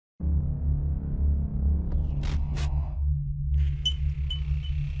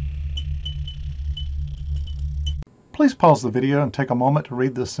Please pause the video and take a moment to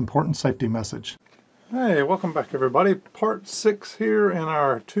read this important safety message. Hey, welcome back everybody. Part 6 here in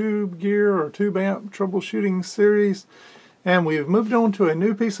our tube gear or tube amp troubleshooting series. And we've moved on to a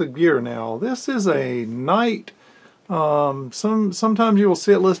new piece of gear now. This is a Knight. Sometimes you will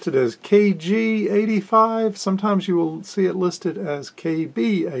see it listed as KG85. Sometimes you will see it listed as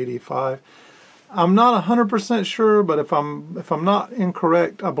KB85. I'm not 100% sure, but if I'm not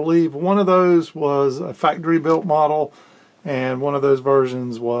incorrect, I believe one of those was a factory built model, and one of those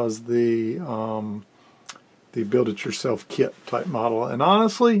versions was the build-it-yourself kit type model. And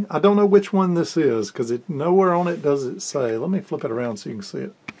honestly, I don't know which one this is because nowhere on it does it say. Let me flip it around so you can see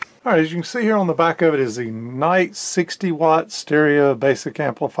it. All right, as you can see here on the back of it is the Knight 60-watt stereo basic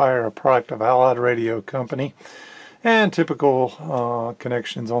amplifier, a product of Allied Radio Company, and typical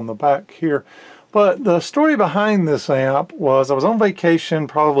connections on the back here. But the story behind this amp was I was on vacation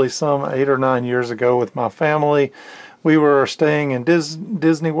probably some 8 or 9 years ago with my family. We were staying in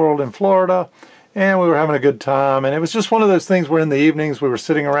Disney World in Florida, and we were having a good time. And it was just one of those things where in the evenings we were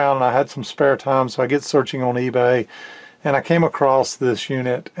sitting around and I had some spare time, so I get searching on eBay, and I came across this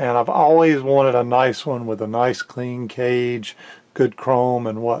unit, and I've always wanted a nice one with a nice clean cage, good chrome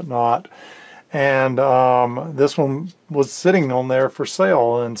and whatnot. And this one was sitting on there for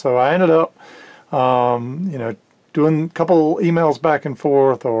sale, and so I ended up doing a couple emails back and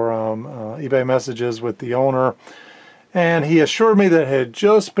forth or eBay messages with the owner, and he assured me that it had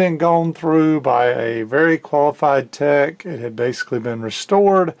just been gone through by a very qualified tech. It had basically been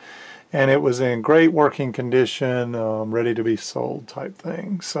restored, and it was in great working condition, ready to be sold type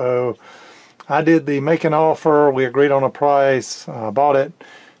thing. So I did the make an offer, we agreed on a price, I bought it.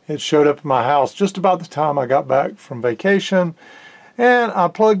 It showed up at my house just about the time I got back from vacation. And I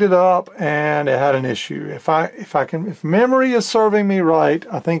plugged it up, and it had an issue. If memory is serving me right,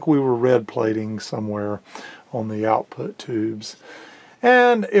 I think we were red plating somewhere on the output tubes.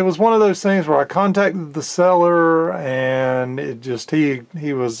 And it was one of those things where I contacted the seller, and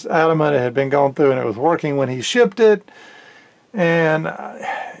he was adamant it had been gone through and it was working when he shipped it. And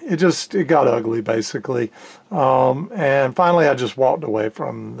it got ugly basically. And finally I just walked away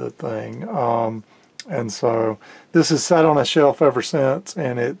from the thing. And so this has sat on a shelf ever since,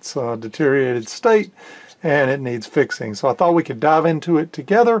 and it's a deteriorated state and it needs fixing. So I thought we could dive into it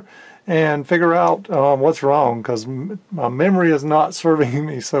together and figure out what's wrong, because my memory is not serving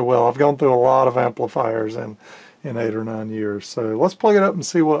me so well. I've gone through a lot of amplifiers in 8 or 9 years. So let's plug it up and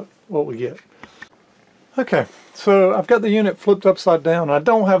see what we get. Okay, so I've got the unit flipped upside down. I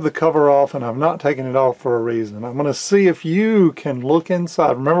don't have the cover off, and I've not taken it off for a reason. I'm going to see if you can look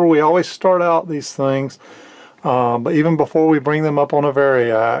inside. Remember, we always start out these things, but even before we bring them up on a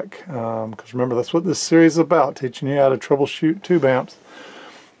variac, because remember, that's what this series is about, teaching you how to troubleshoot tube amps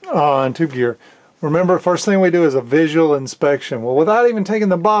and tube gear. Remember, first thing we do is a visual inspection. Well, without even taking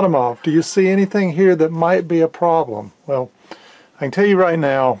the bottom off, do you see anything here that might be a problem? Well, I can tell you right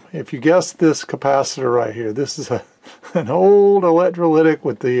now, if you guess this capacitor right here, this is an old electrolytic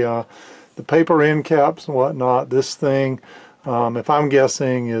with the paper end caps and whatnot. This thing, if I'm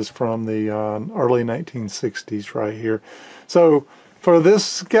guessing, is from the early 1960s right here. So for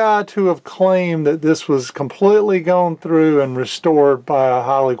this guy to have claimed that this was completely gone through and restored by a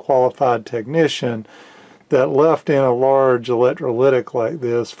highly qualified technician that left in a large electrolytic like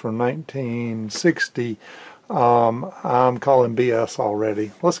this from 1960, I'm calling BS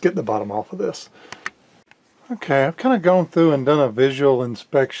already. Let's get the bottom off of this. Okay, I've kind of gone through and done a visual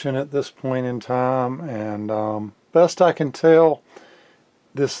inspection at this point in time, and best I can tell,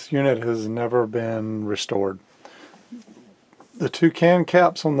 this unit has never been restored. The two can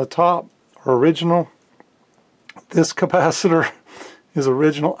caps on the top are original. This capacitor is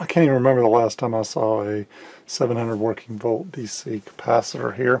original. I can't even remember the last time I saw a 700 working volt DC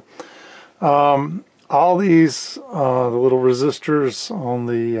capacitor here. All these, the little resistors on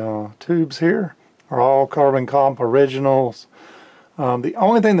the tubes here are all carbon comp originals. The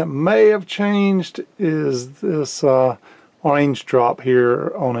only thing that may have changed is this orange drop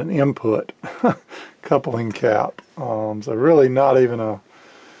here on an input coupling cap. So really not even a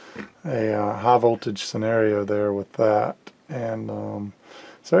high voltage scenario there with that. And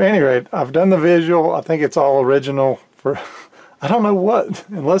so at any rate, I've done the visual. I think it's all original for I don't know what,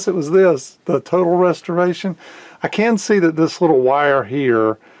 unless it was this, the total restoration. I can see that this little wire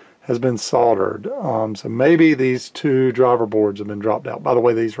here has been soldered. So maybe these two driver boards have been dropped out. By the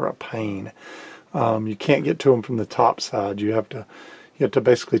way, these are a pain. You can't get to them from the top side. You have to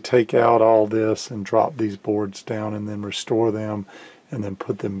basically take out all this and drop these boards down and then restore them and then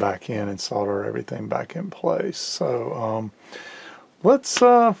put them back in and solder everything back in place. So Let's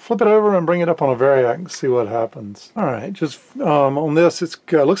flip it over and bring it up on a variac and see what happens. All right, just on this, it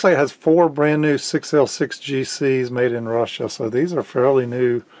looks like it has 4 brand new 6L6 GCs made in Russia. So these are fairly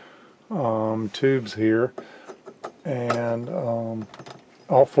new tubes here, and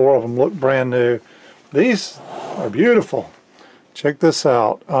all 4 of them look brand new. These are beautiful. Check this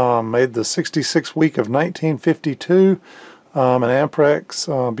out. Made the 66th week of 1952. An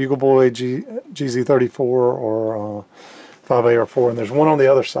Amprex Bugle Boy GZ34 or 5AR4, and there's one on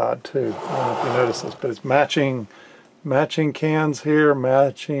the other side too. I don't know if you notice this, but it's matching cans here,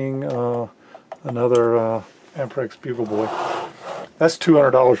 matching another Amprex Bugle Boy. That's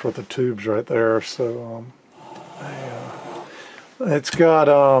 $200 worth of tubes right there. So it's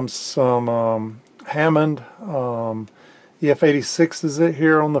got some Hammond EF86 is it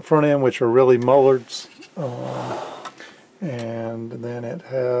here on the front end, which are really Mullards, and then it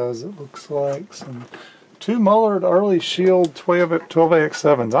has, it looks like, some 2 Mullard early Shield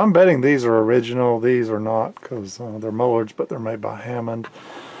 12AX7s. I'm betting these are original. These are not, because they're Mullards, but they're made by Hammond.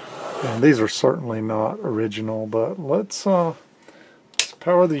 And these are certainly not original. But let's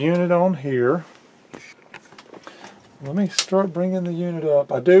power the unit on here. Let me start bringing the unit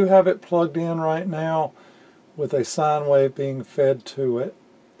up. I do have it plugged in right now with a sine wave being fed to it.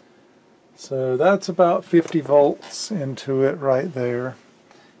 So that's about 50 volts into it right there.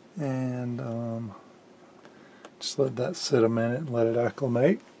 And just let that sit a minute and let it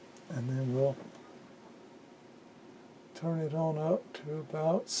acclimate, and then we'll turn it on up to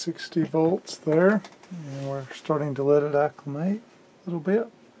about 60 volts there, and we're starting to let it acclimate a little bit.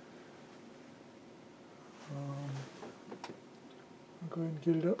 I'll go ahead and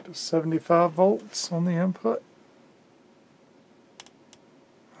get it up to 75 volts on the input.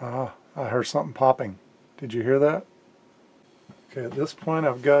 Ah, I heard something popping. Did you hear that? Okay, at this point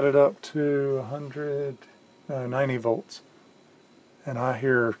I've got it up to 90 volts, and I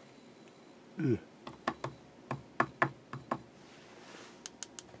hear a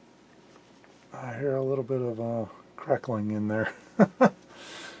little bit of crackling in there.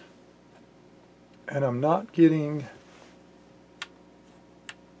 And I'm not getting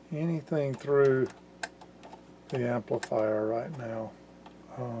anything through the amplifier right now,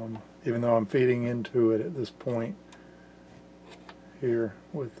 even though I'm feeding into it at this point here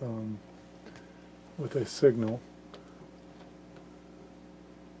with a signal.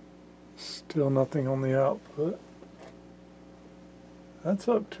 Still nothing on the output. That's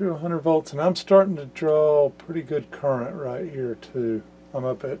up to 100 volts, and I'm starting to draw pretty good current right here too. I'm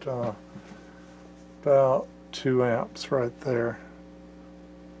up at about 2 amps right there.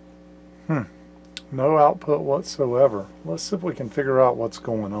 No output whatsoever. Let's see if we can figure out what's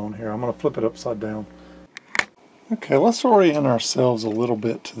going on here. I'm going to flip it upside down. Okay, let's orient ourselves a little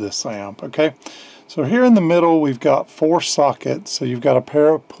bit to this amp. Okay, so here in the middle we've got 4 sockets. So you've got a pair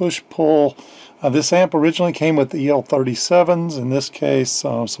of push-pull. This amp originally came with the EL37s. In this case,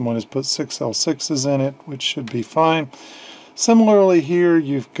 someone has put 6L6s in it, which should be fine. Similarly here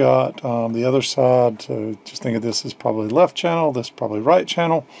you've got the other side. So just think of this as probably left channel, this probably right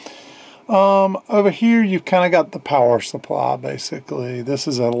channel. Over here you've kind of got the power supply basically. This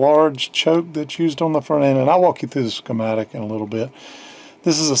is a large choke that's used on the front end, and I'll walk you through the schematic in a little bit.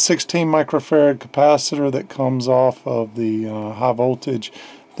 This is a 16 microfarad capacitor that comes off of the high voltage.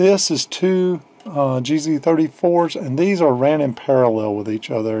 This is 2 GZ34s, and these are ran in parallel with each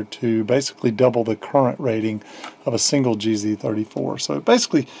other to basically double the current rating of a single GZ34. So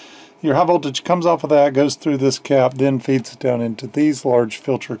basically your high voltage comes off of that, goes through this cap, then feeds it down into these large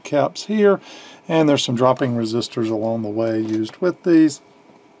filter caps here, and there's some dropping resistors along the way used with these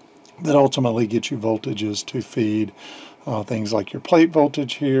that ultimately get you voltages to feed things like your plate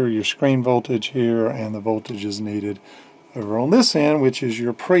voltage here, your screen voltage here, and the voltages needed over on this end, which is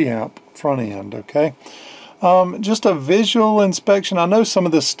your preamp front end. Okay, just a visual inspection. I know some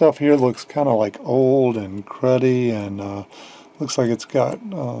of this stuff here looks kind of like old and cruddy, and looks like it's got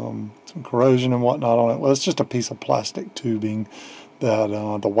some corrosion and whatnot on it. Well, it's just a piece of plastic tubing that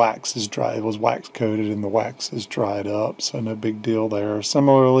the wax is dry. It was wax coated and the wax is dried up, so no big deal there.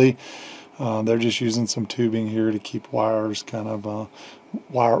 Similarly, they're just using some tubing here to keep wires, kind of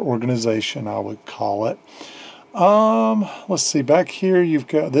wire organization, I would call it. Let's see, back here you've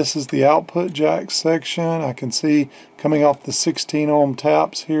got, this is the output jack section. I can see coming off the 16 ohm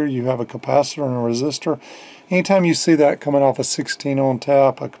taps here you have a capacitor and a resistor. Anytime you see that coming off a 16 ohm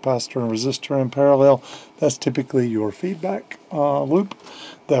tap, a capacitor and resistor in parallel, that's typically your feedback loop.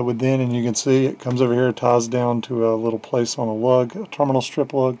 That would then, and you can see it comes over here, ties down to a little place on a lug, a terminal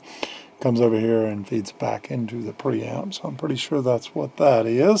strip lug, comes over here and feeds back into the preamp. So I'm pretty sure that's what that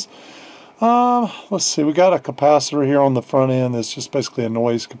is. Let's see, we got a capacitor here on the front end that's just basically a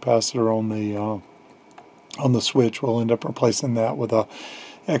noise capacitor on the switch. We'll end up replacing that with a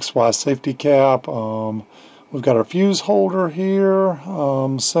XY safety cap. We've got our fuse holder here.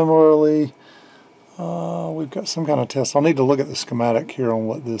 Similarly, we've got some kind of test. I'll need to look at the schematic here on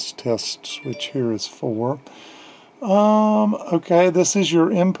what this test switch here is for. Okay, this is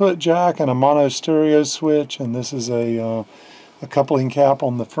your input jack and a mono stereo switch, and this is a coupling cap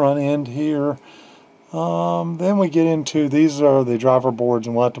on the front end here. Then we get into, these are the driver boards,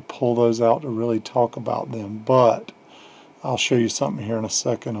 and we'll have to pull those out to really talk about them, but I'll show you something here in a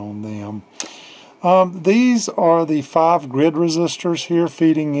second on them. These are the 5 grid resistors here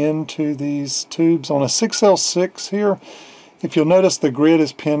feeding into these tubes on a 6L6 here. If you'll notice, the grid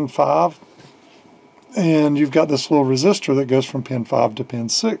is pin 5, and you've got this little resistor that goes from pin 5 to pin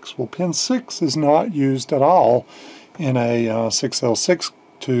 6. Well, pin 6 is not used at all in a 6L6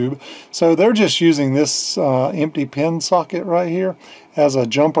 tube, so they're just using this empty pin socket right here as a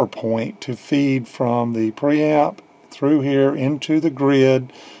jumper point to feed from the preamp through here into the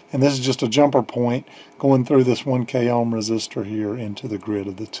grid, and this is just a jumper point going through this 1K ohm resistor here into the grid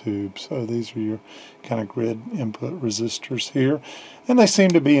of the tube. So these are your kind of grid input resistors here, and they seem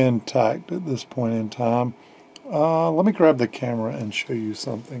to be intact at this point in time. Let me grab the camera and show you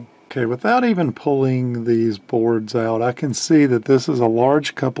something. Okay, without even pulling these boards out, I can see that this is a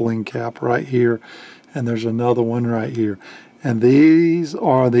large coupling cap right here, and there's another one right here. And these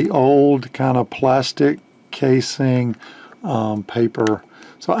are the old kind of plastic casing paper.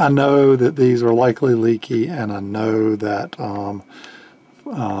 So I know that these are likely leaky, and I know that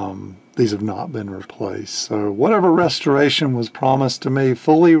these have not been replaced. So whatever restoration was promised to me,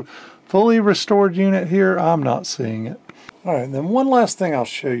 fully restored unit here, I'm not seeing it. All right, and then one last thing I'll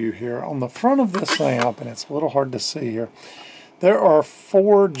show you here. On the front of this amp, and it's a little hard to see here, there are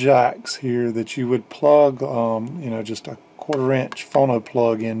 4 jacks here that you would plug, just a 1/4 inch phono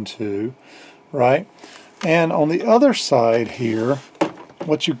plug into, right? And on the other side here,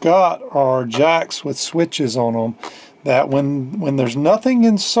 what you got are jacks with switches on them that when there's nothing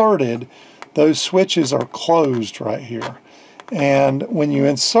inserted, those switches are closed right here. And when you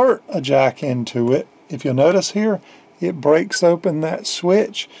insert a jack into it, if you'll notice here, it breaks open that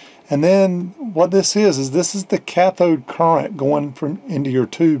switch, and then what this is this is the cathode current going into your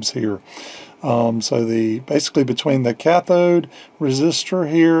tubes here. So basically between the cathode resistor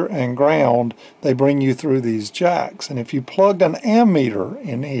here and ground, they bring you through these jacks. And if you plugged an ammeter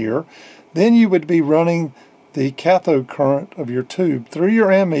in here, then you would be running the cathode current of your tube through your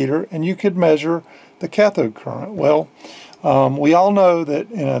ammeter, and you could measure the cathode current. Well, we all know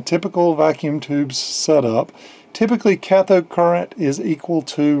that in a typical vacuum tube setup, typically cathode current is equal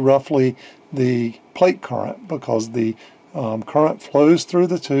to roughly the plate current, because the current flows through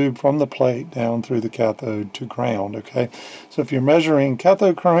the tube from the plate down through the cathode to ground. Okay, so if you're measuring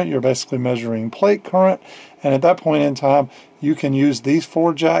cathode current, you're basically measuring plate current, and at that point in time you can use these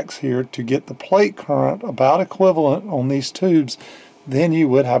 4 jacks here to get the plate current about equivalent on these tubes. Then you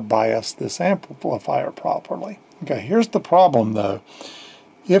would have biased this amplifier properly. Okay, here's the problem though.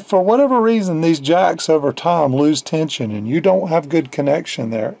 If for whatever reason these jacks over time lose tension and you don't have good connection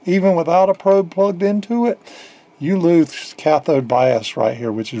there, even without a probe plugged into it, you lose cathode bias right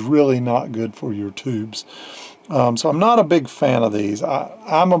here, which is really not good for your tubes. So I'm not a big fan of these.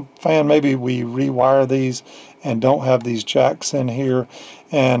 I'm a fan, maybe we rewire these and don't have these jacks in here.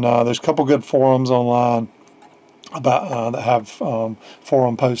 And there's a couple good forums online about that have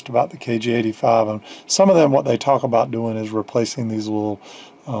forum posts about the KG85, and some of them, what they talk about doing is replacing these little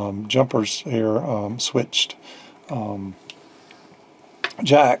jumpers here, switched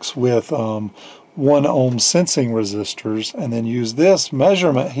jacks with 1 ohm sensing resistors, and then use this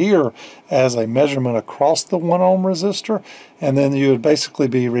measurement here as a measurement across the 1 ohm resistor, and then you would basically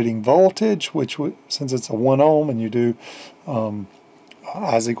be reading voltage, which would, since it's a 1 ohm and you do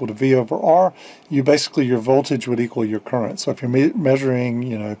I is equal to V over R, you basically, your voltage would equal your current. So if you're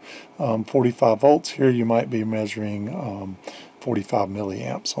measuring 45 volts here, you might be measuring 45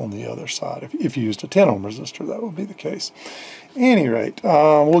 milliamps on the other side. If you used a 10 ohm resistor, that would be the case. Any rate,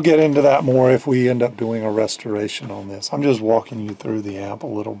 we'll get into that more if we end up doing a restoration on this. I'm just walking you through the amp a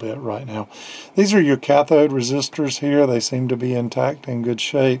little bit right now. These are your cathode resistors here. They seem to be intact, in good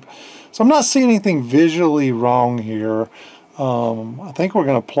shape. So I'm not seeing anything visually wrong here. I think we're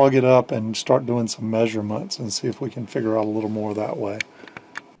going to plug it up and start doing some measurements and see if we can figure out a little more that way.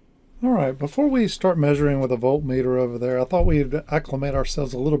 Alright, before we start measuring with a voltmeter over there, I thought we'd acclimate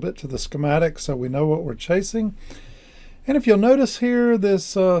ourselves a little bit to the schematic so we know what we're chasing. And if you'll notice here,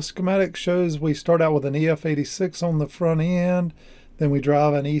 this schematic shows we start out with an EF86 on the front end, Then we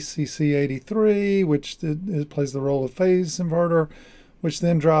drive an ECC83, which it plays the role of phase inverter, which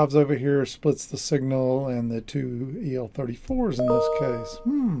then drives over here, splits the signal, and the two EL34s in this case.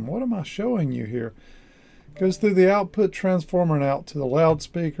 What am I showing you here? Goes through the output transformer and out to the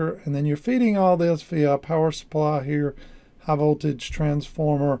loudspeaker, and then you're feeding all this via a power supply here, high voltage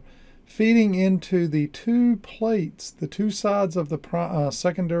transformer, feeding into the two plates, the two sides of the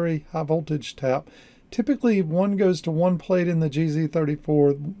secondary high voltage tap. Typically one goes to one plate in the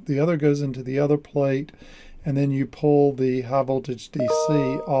GZ34, the other goes into the other plate, and then you pull the high voltage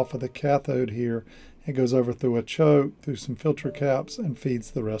DC off of the cathode here. It goes over through a choke, through some filter caps, and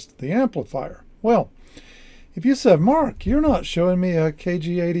feeds the rest of the amplifier. Well, if you said, Mark, you're not showing me a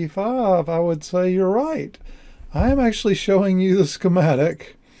KG85, I would say you're right. I am actually showing you the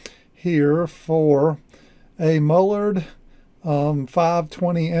schematic here for a Mullard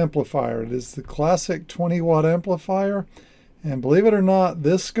 520 amplifier. It is the classic 20 watt amplifier, and believe it or not,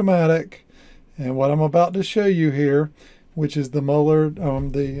 this schematic and what I'm about to show you here, which is the Mullard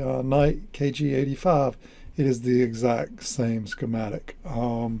the Knight KG85, it is the exact same schematic.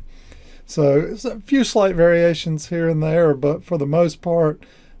 So it's a few slight variations here and there, but for the most part,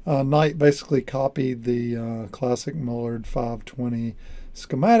 Knight basically copied the classic Mullard 520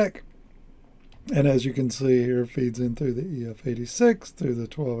 schematic. And as you can see here, feeds in through the EF86, through the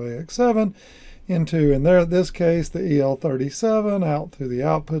 12AX7, into, in this case, the EL37, out through the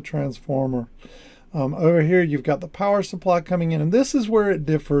output transformer. Over here, you've got the power supply coming in, and this is where it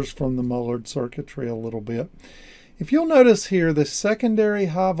differs from the Mullard circuitry a little bit. If you'll notice here, the secondary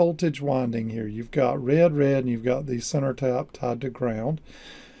high voltage winding here, you've got red, and you've got the center tap tied to ground.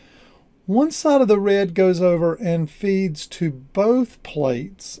 One side of the red goes over and feeds to both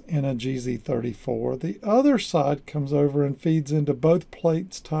plates in a GZ34. The other side comes over and feeds into both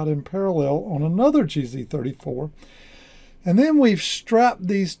plates tied in parallel on another GZ34. And then we've strapped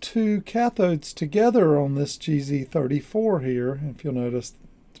these two cathodes together on this GZ34 here. And if you'll notice,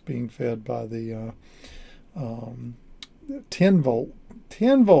 it's being fed by the 10 volt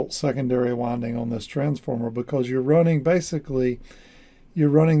secondary winding on this transformer, because you're running you're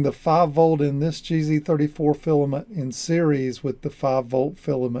running the 5 volt in this GZ34 filament in series with the 5 volt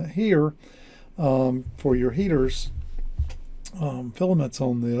filament here for your heaters filaments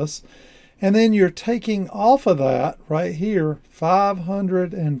on this. And then you're taking off of that right here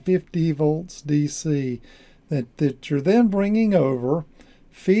 550 volts DC that you're then bringing over,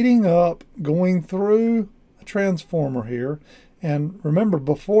 feeding up, going through a transformer here. And remember,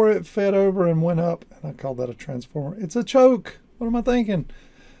 before it fed over and went up, and I call that a transformer, it's a choke. What am I thinking?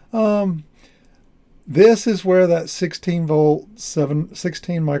 This is where that 16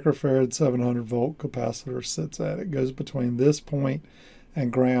 microfarad 700 volt capacitor sits at. It goes between this point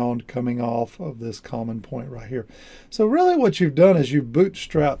and ground, coming off of this common point right here. So really what you've done is you've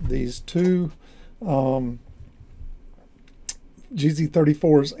bootstrapped these two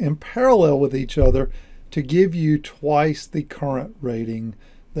GZ34s in parallel with each other to give you twice the current rating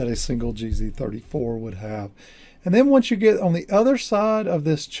that a single GZ34 would have. And then once you get on the other side of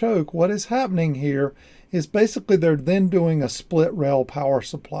this choke, what is happening here is basically they're then doing a split rail power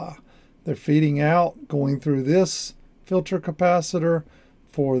supply. They're feeding out, going through this filter capacitor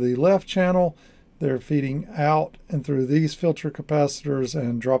for the left channel. They're feeding out and through these filter capacitors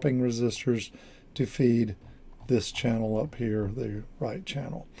and dropping resistors to feed this channel up here, the right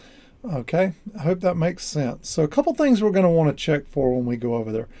channel. Okay, I hope that makes sense. So a couple things we're going to want to check for when we go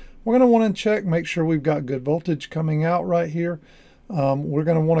over there. We're going to want to check, make sure we've got good voltage coming out right here. We're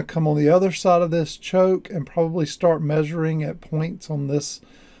going to want to come on the other side of this choke and probably start measuring at points on this.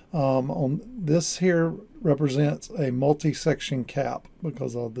 On this here represents a multi-section cap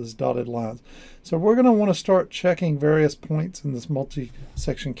because of these dotted lines. So we're going to want to start checking various points in this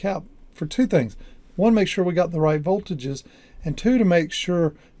multi-section cap for two things. One, make sure we got the right voltages, and two, to make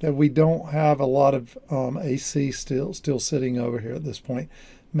sure that we don't have a lot of AC still sitting over here at this point.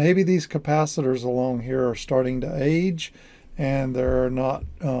 Maybe these capacitors along here are starting to age and they're not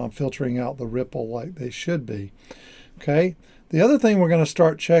filtering out the ripple like they should be. Okay. The other thing we're going to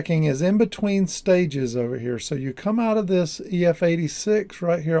start checking is in between stages over here. So you come out of this EF86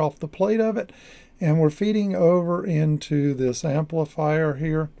 right here off the plate of it, and we're feeding over into this amplifier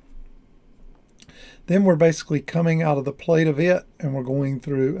here. Then we're basically coming out of the plate of it, and we're going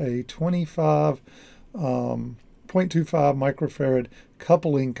through a 0.25 microfarad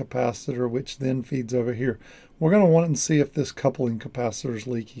coupling capacitor, which then feeds over here. We're going to want to see if this coupling capacitor is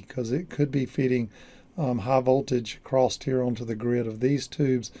leaky, because it could be feeding high voltage across here onto the grid of these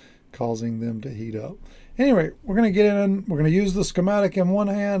tubes, causing them to heat up. Anyway, we're going to get in, we're going to use the schematic in one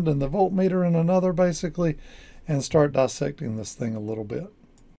hand and the voltmeter in another basically, and start dissecting this thing a little bit.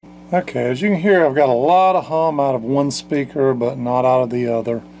 Okay, as you can hear, I've got a lot of hum out of one speaker, but not out of the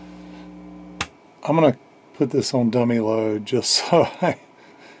other. I'm going to put this on dummy load just so I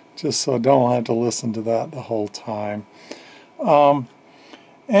don't have to listen to that the whole time.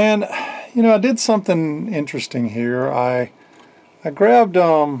 And you know, I did something interesting here. I grabbed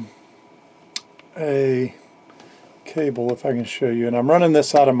a cable, if I can show you, and I'm running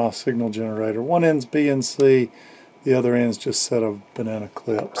this out of my signal generator. One end's BNC, the other end's just a set of banana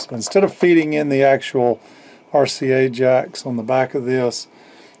clips. Instead of feeding in the actual RCA jacks on the back of this,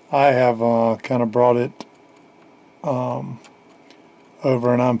 I have kind of brought it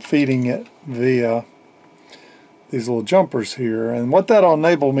over, and I'm feeding it via these little jumpers here. And what that'll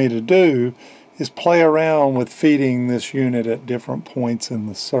enable me to do is play around with feeding this unit at different points in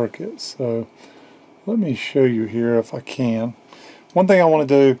the circuit. So let me show you here if I can. One thing I want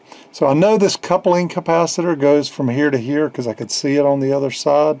to do, so I know this coupling capacitor goes from here to here because I could see it on the other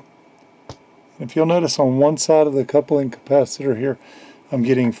side. If you'll notice, on one side of the coupling capacitor here, I'm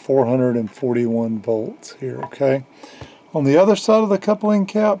getting 441 volts here, okay? On the other side of the coupling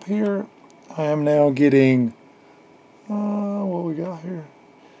cap here, I am now getting, what we got here?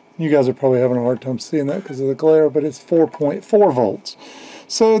 You guys are probably having a hard time seeing that because of the glare, but it's 4.4 volts.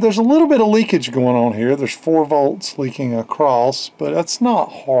 So there's a little bit of leakage going on here. There's 4 volts leaking across, but that's not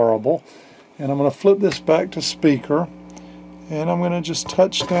horrible. And I'm going to flip this back to speaker, and I'm going to just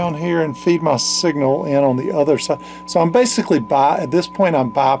touch down here and feed my signal in on the other side. So I'm basically, at this point,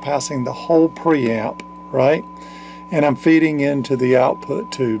 I'm bypassing the whole preamp, right? And I'm feeding into the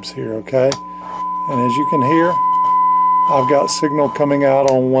output tubes here, okay? And as you can hear, I've got signal coming out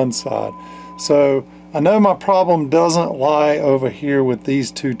on one side. So I know my problem doesn't lie over here with these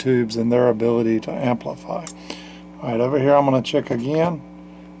two tubes and their ability to amplify. All right, over here I'm going to check again.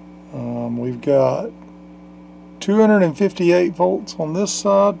 We've got 258 volts on this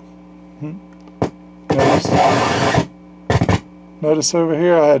side. Notice over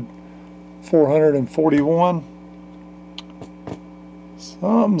here I had 441.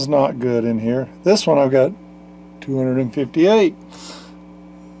 Something's not good in here. This one I've got 258.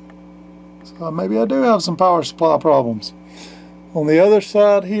 So maybe I do have some power supply problems. On the other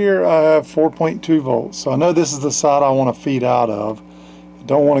side here I have 4.2 volts. So I know this is the side I want to feed out of. I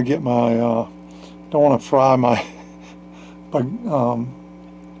don't want to get my don't want to fry my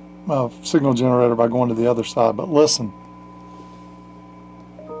my signal generator by going to the other side, but listen.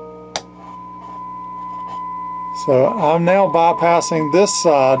 So I'm now bypassing this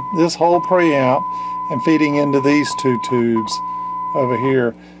side, this whole preamp, and feeding into these two tubes over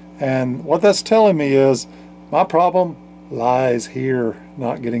here. And what that's telling me is my problem lies here,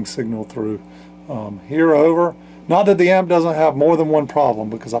 not getting signal through. Here over, not that the amp doesn't have more than one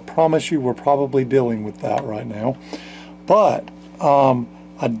problem, because I promise you we're probably dealing with that right now. But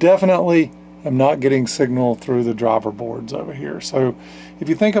I definitely am not getting signal through the driver boards over here. So if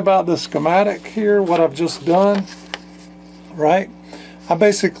you think about the schematic here, what I've just done, right? I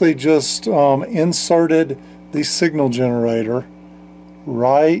basically just inserted the signal generator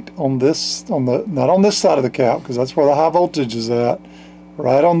right on this, not on this side of the cap, because that's where the high voltage is at,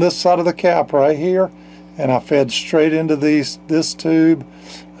 right on this side of the cap right here, and I fed straight into this tube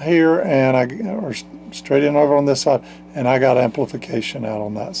here, or straight in over on this side, and I got amplification out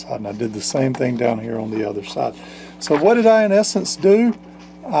on that side, and I did the same thing down here on the other side. So what did I in essence do?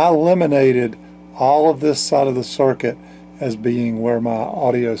 I eliminated all of this side of the circuit as being where my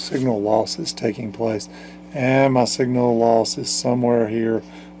audio signal loss is taking place, and my signal loss is somewhere here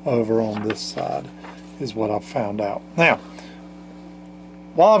over on this side is what I've found out. Now,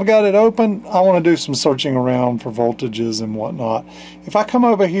 while I've got it open, I want to do some searching around for voltages and whatnot. If I come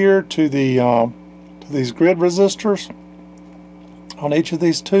over here to the to these grid resistors on each of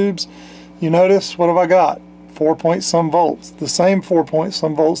these tubes, you notice, what have I got? 4-point-some volts, the same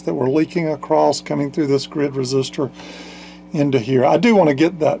 4-point-some volts that were leaking across coming through this grid resistor into here. I do want to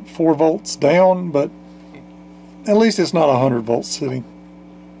get that 4 volts down, but at least it's not 100 volts sitting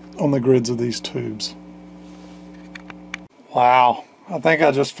on the grids of these tubes. Wow, I think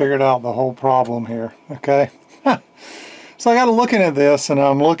I just figured out the whole problem here, okay? So I got to looking at this, and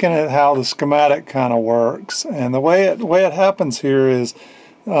I'm looking at how the schematic kind of works, and the way it happens here is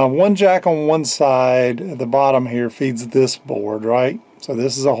one jack on one side at the bottom here feeds this board, right? So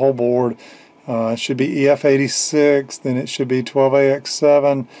this is a whole board. It should be EF86, then it should be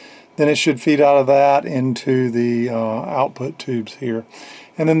 12AX7, then it should feed out of that into the output tubes here.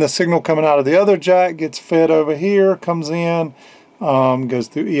 And then the signal coming out of the other jack gets fed over here, comes in, goes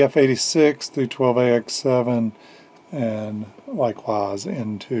through EF86 through 12AX7, and likewise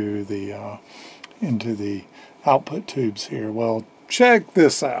into the output tubes here. Well, check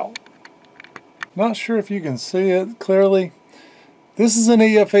this out. Not sure if you can see it clearly. This is an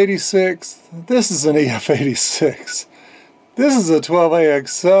EF86. This is an EF86. This is a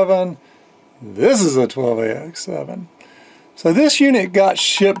 12AX7. This is a 12AX7. So this unit got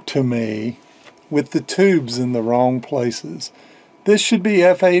shipped to me with the tubes in the wrong places. This should be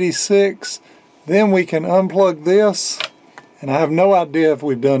F86. Then we can unplug this, and I have no idea if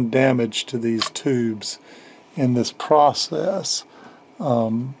we've done damage to these tubes in this process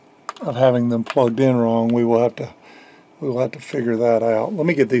of having them plugged in wrong. We will have to figure that out. Let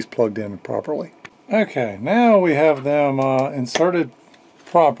me get these plugged in properly. Okay, now we have them inserted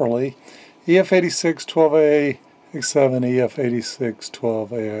properly. EF86 12AX7, EF86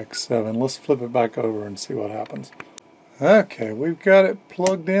 12AX7. Let's flip it back over and see what happens. Okay, we've got it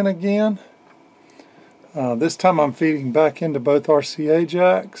plugged in again. This time I'm feeding back into both RCA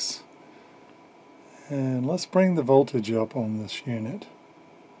jacks. And let's bring the voltage up on this unit.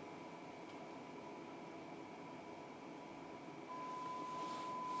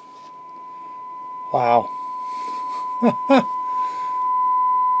 Wow.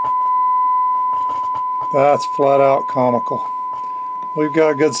 That's flat out comical. We've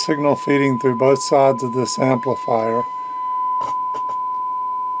got good signal feeding through both sides of this amplifier.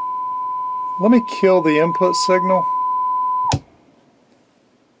 Let me kill the input signal.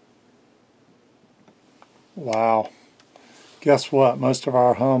 Wow. Guess what? Most of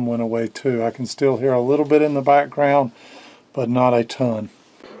our hum went away too. I can still hear a little bit in the background, but not a ton.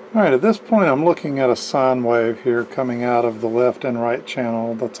 Alright, at this point I'm looking at a sine wave here coming out of the left and right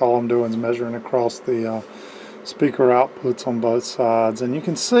channel. That's all I'm doing is measuring across the speaker outputs on both sides. And you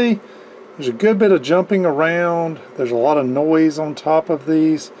can see there's a good bit of jumping around. There's a lot of noise on top of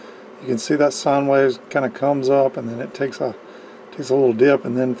these. You can see that sine wave kind of comes up and then it takes a little dip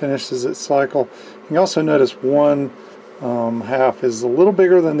and then finishes its cycle. You can also notice one half is a little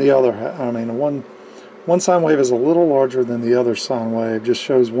bigger than the other half. I mean, one sine wave is a little larger than the other sine wave. Just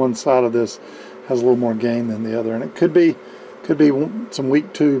shows one side of this has a little more gain than the other, and it could be some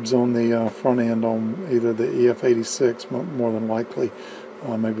weak tubes on the front end on either the EF86, more than likely.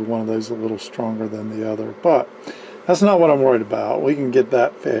 Maybe one of those a little stronger than the other, but that's not what I'm worried about. We can get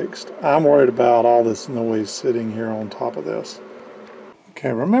that fixed. I'm worried about all this noise sitting here on top of this.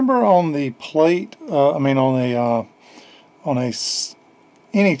 Okay, remember on the plate,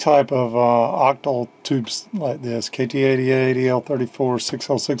 any type of octal tubes like this, KT88, EL34,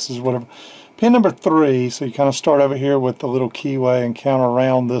 6L6s, whatever, pin number 3, so you kind of start over here with the little keyway and count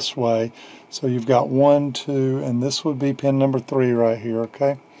around this way. So you've got 1, 2, and this would be pin number 3 right here,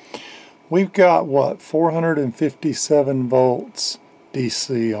 okay? We've got, what, 457 volts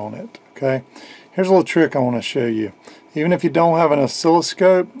DC on it, okay? Here's a little trick I want to show you. Even if you don't have an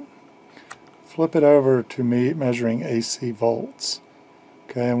oscilloscope, flip it over to me measuring AC volts.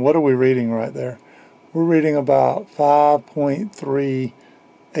 Okay, and what are we reading right there? We're reading about 5.3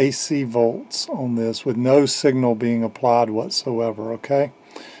 AC volts on this with no signal being applied whatsoever, okay?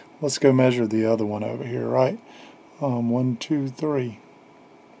 Let's go measure the other one over here, right? 1, 2, 3.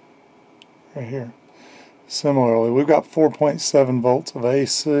 Right here. Similarly, we've got 4.7 volts of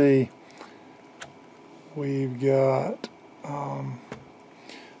AC. We've got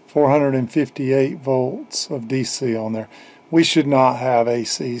 458 volts of DC on there. We should not have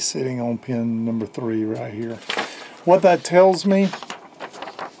AC sitting on pin number 3 right here. What that tells me,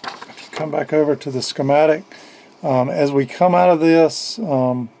 if you come back over to the schematic, as we come out of this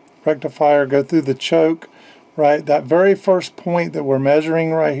rectifier, go through the choke, right, that very first point that we're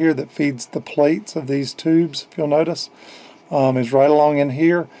measuring right here that feeds the plates of these tubes, if you'll notice, is right along in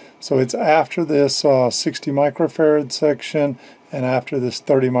here. So it's after this 60 microfarad section and after this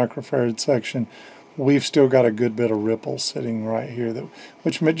 30 microfarad section. We've still got a good bit of ripple sitting right here,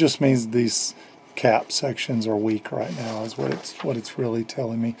 which just means these cap sections are weak right now, is what it's really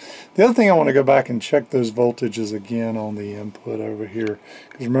telling me. The other thing, I want to go back and check those voltages again on the input over here,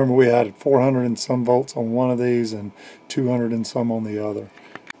 because remember we had 400 and some volts on one of these and 200 and some on the other.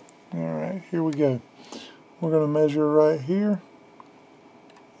 Alright, here we go. We're going to measure right here.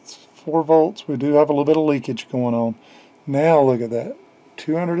 It's 4 volts. We do have a little bit of leakage going on. Now look at that.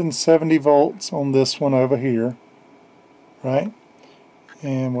 270 volts on this one over here, right?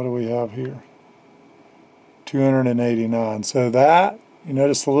 And what do we have here? 289. So that, you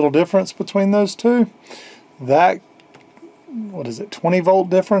notice the little difference between those two? That, what is it, 20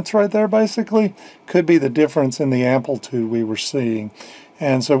 volt difference right there basically? Could be the difference in the amplitude we were seeing.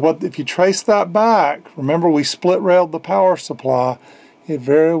 And so what if you trace that back, remember we split railed the power supply, it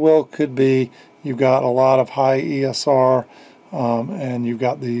very well could be you've got a lot of high ESR and you've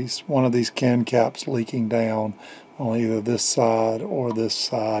got one of these can caps leaking down on either this side or this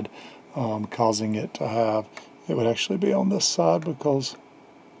side, causing it to have, it would actually be on this side because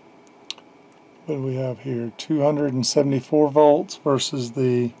what do we have here, 274 volts versus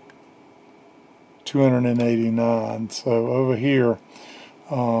the 289. So over here,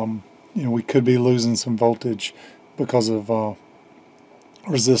 we could be losing some voltage because of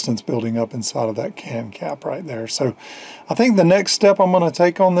resistance building up inside of that can cap right there. So I think the next step I'm going to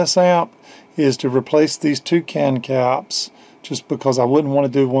take on this amp is to replace these two can caps, just because I wouldn't want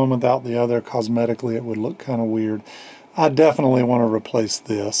to do one without the other. Cosmetically it would look kind of weird. I definitely want to replace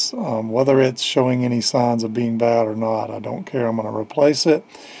this. Whether it's showing any signs of being bad or not, I don't care. I'm going to replace it.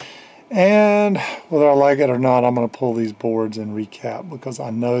 And whether I like it or not, I'm going to pull these boards and recap, because I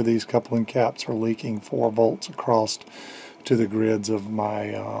know these coupling caps are leaking 4 volts across to the grids of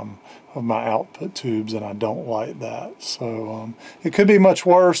my output tubes, and I don't like that. So it could be much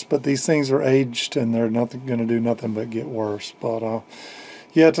worse, but these things are aged and they're going to do nothing but get worse. But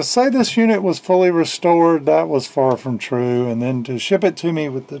yeah, to say this unit was fully restored, that was far from true. And then to ship it to me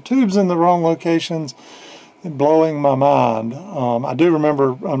with the tubes in the wrong locations, blowing my mind. I do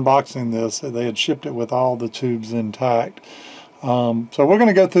remember unboxing this. They had shipped it with all the tubes intact. So we're going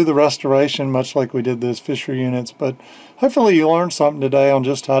to go through the restoration much like we did those Fisher units, but hopefully you learned something today on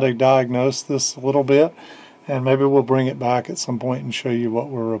just how to diagnose this a little bit, and maybe we'll bring it back at some point and show you what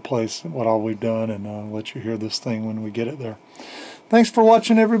we're replacing, what all we've done, and let you hear this thing when we get it there. Thanks for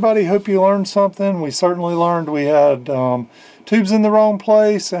watching, everybody. Hope you learned something. We certainly learned we had tubes in the wrong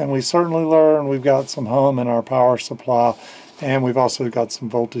place, and we certainly learned we've got some hum in our power supply, and we've also got some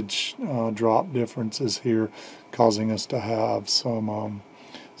voltage drop differences here, causing us to have some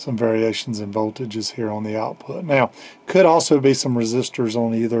variations in voltages here on the output. Now, could also be some resistors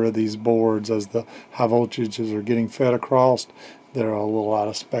on either of these boards as the high voltages are getting fed across. They're a little out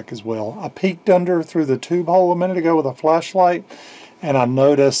of spec as well. I peeked under through the tube hole a minute ago with a flashlight, and I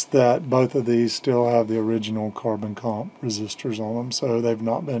noticed that both of these still have the original carbon comp resistors on them, so they've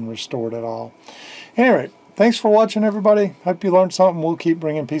not been restored at all. Anyway, thanks for watching, everybody. Hope you learned something. We'll keep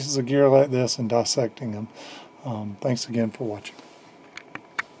bringing pieces of gear like this and dissecting them. Thanks again for watching.